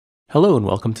Hello and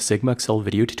welcome to SigmaXL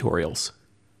video tutorials.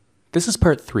 This is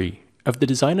part 3 of the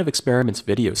Design of Experiments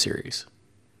video series.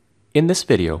 In this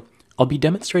video, I'll be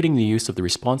demonstrating the use of the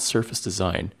Response Surface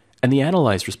Design and the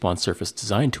Analyze Response Surface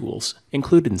Design tools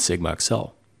included in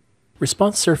SigmaXL.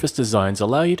 Response Surface Designs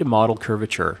allow you to model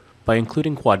curvature by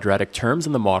including quadratic terms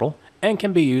in the model and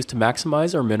can be used to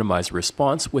maximize or minimize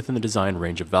response within the design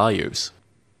range of values.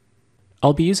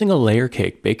 I'll be using a layer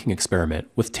cake baking experiment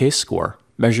with taste score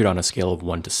measured on a scale of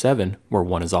 1 to 7, where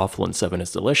 1 is awful and 7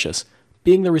 is delicious,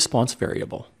 being the response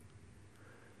variable.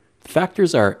 The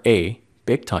factors are A,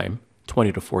 bake time,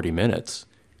 20 to 40 minutes,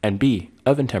 and B,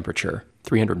 oven temperature,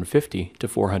 350 to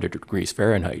 400 degrees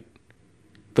Fahrenheit.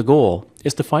 The goal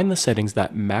is to find the settings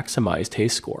that maximize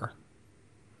taste score.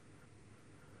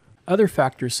 Other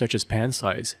factors such as pan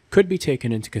size could be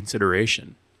taken into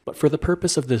consideration, but for the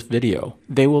purpose of this video,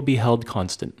 they will be held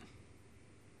constant.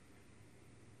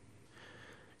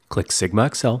 Click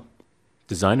SigmaXL,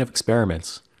 Design of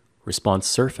Experiments, Response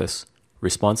Surface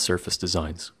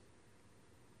Designs.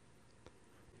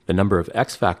 The number of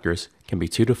X factors can be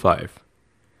 2 to 5.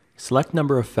 Select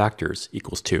number of factors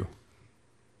equals 2.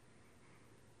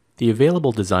 The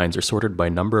available designs are sorted by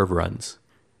number of runs.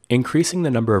 Increasing the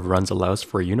number of runs allows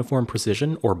for a uniform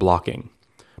precision or blocking,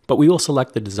 but we will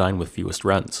select the design with fewest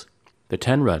runs, the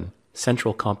 10-run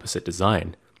central composite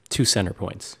design, 2 center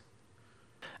points.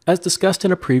 As discussed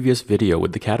in a previous video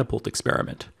with the catapult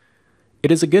experiment,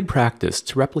 it is a good practice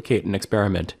to replicate an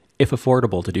experiment if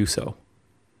affordable to do so.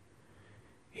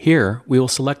 Here, we will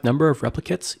select number of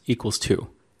replicates equals 2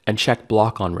 and check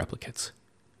block on replicates.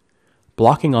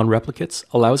 Blocking on replicates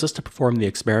allows us to perform the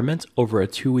experiment over a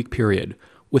 2-week period,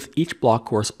 with each block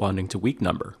corresponding to week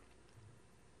number.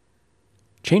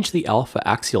 Change the alpha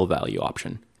axial value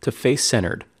option to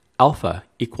face-centered, alpha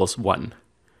equals 1.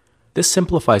 This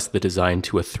simplifies the design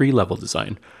to a 3-level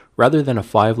design, rather than a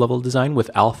 5-level design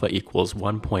with alpha equals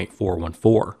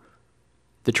 1.414.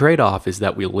 The trade-off is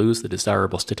that we lose the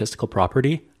desirable statistical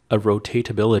property of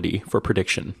rotatability for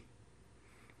prediction.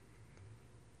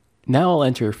 Now I'll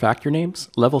enter factor names,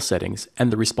 level settings, and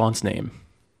the response name.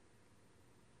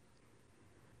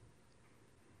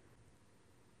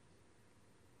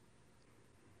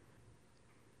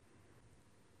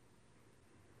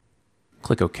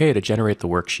 Click OK to generate the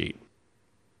worksheet.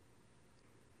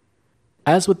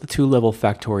 As with the 2-level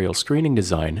factorial screening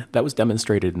design that was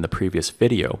demonstrated in the previous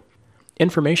video,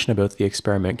 information about the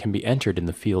experiment can be entered in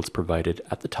the fields provided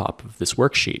at the top of this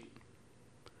worksheet.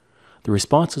 The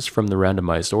responses from the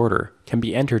randomized order can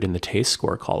be entered in the taste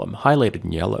score column, highlighted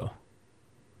in yellow.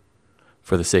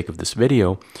 For the sake of this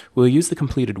video, we'll use the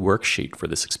completed worksheet for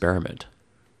this experiment.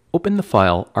 Open the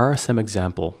file RSM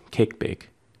example cake bake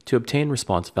to obtain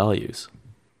response values.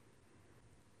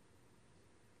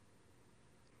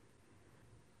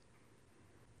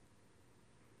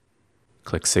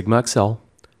 Click SigmaXL,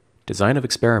 Design of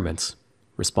Experiments,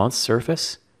 Response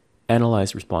Surface,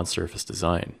 Analyze Response Surface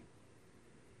Design.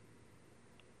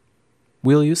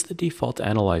 We'll use the default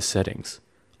Analyze settings,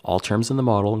 all terms in the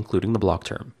model including the block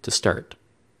term, to start.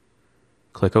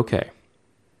 Click OK.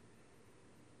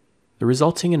 The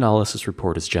resulting analysis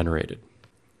report is generated.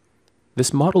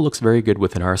 This model looks very good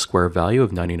with an R-square value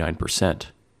of 99%.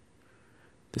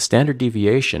 The standard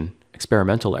deviation,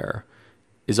 experimental error,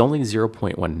 is only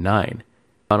 0.19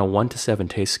 on a 1 to 7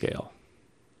 taste scale.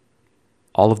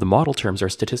 All of the model terms are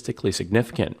statistically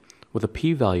significant with a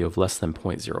p-value of less than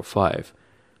 0.05,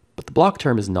 but the block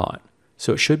term is not,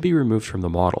 so it should be removed from the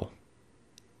model.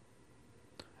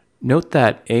 Note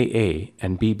that AA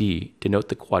and BB denote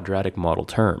the quadratic model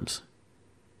terms.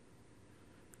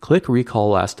 Click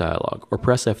Recall Last Dialog or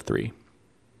press F3.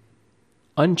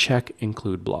 Uncheck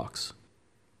Include Blocks.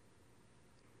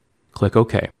 Click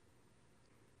OK.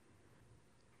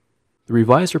 The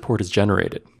revised report is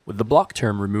generated, with the block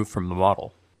term removed from the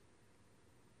model.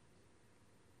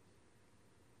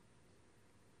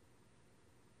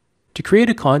 To create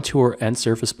a contour and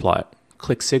surface plot,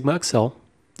 click SigmaXL,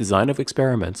 Design of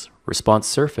Experiments, Response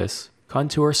Surface,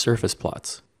 Contour Surface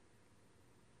Plots.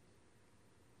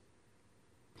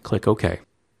 Click OK.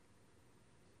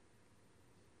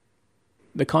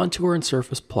 The contour and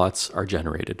surface plots are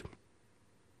generated.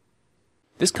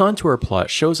 This contour plot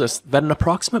shows us that an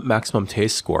approximate maximum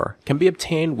taste score can be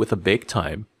obtained with a bake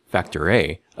time, factor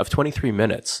A, of 23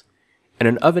 minutes, and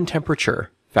an oven temperature,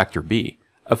 factor B,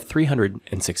 of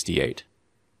 368.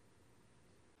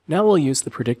 Now we'll use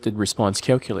the predicted response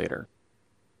calculator.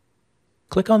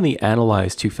 Click on the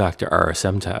Analyze 2-Factor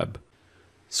RSM tab.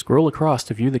 Scroll across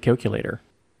to view the calculator.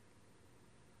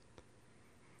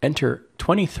 Enter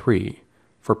 23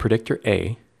 for predictor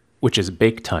A, which is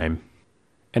bake time,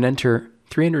 and enter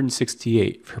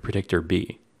 368 for predictor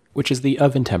B, which is the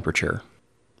oven temperature.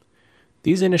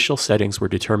 These initial settings were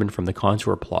determined from the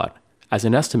contour plot as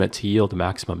an estimate to yield a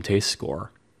maximum taste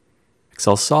score.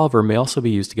 Excel Solver may also be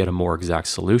used to get a more exact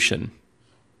solution.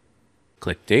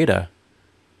 Click Data,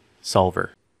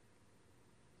 Solver.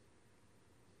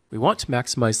 We want to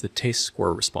maximize the taste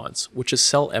score response, which is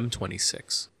cell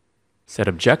M26. Set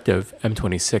objective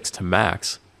M26 to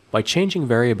max by changing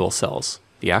variable cells,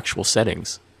 the actual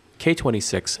settings,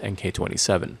 K26 and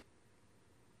K27.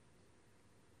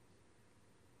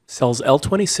 Cells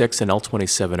L26 and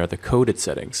L27 are the coded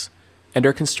settings, and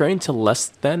are constrained to less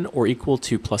than or equal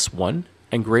to +1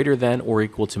 and greater than or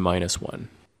equal to -1.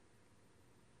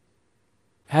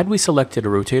 Had we selected a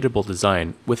rotatable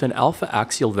design with an alpha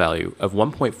axial value of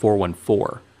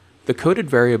 1.414, the coded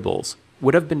variables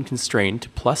would have been constrained to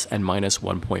plus and minus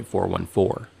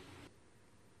 1.414.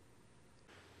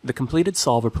 The completed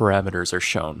solver parameters are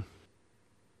shown.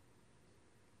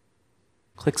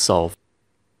 Click Solve.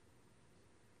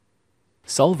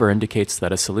 Solver indicates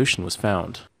that a solution was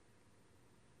found.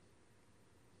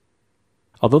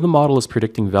 Although the model is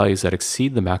predicting values that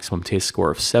exceed the maximum taste score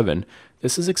of 7,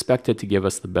 this is expected to give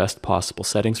us the best possible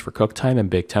settings for cook time and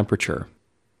bake temperature.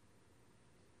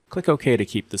 Click OK to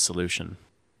keep the solution.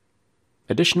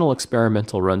 Additional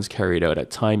experimental runs carried out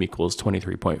at time equals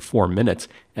 23.4 minutes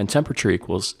and temperature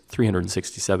equals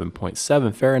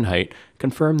 367.7 Fahrenheit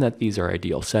confirm that these are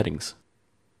ideal settings.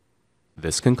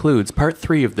 This concludes part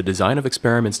 3 of the Design of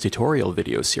Experiments tutorial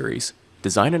video series,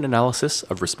 Design and Analysis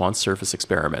of Response Surface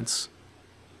Experiments.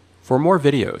 For more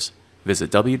videos,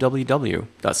 visit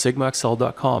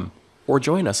www.sigmaxl.com or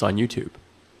join us on YouTube.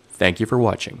 Thank you for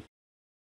watching.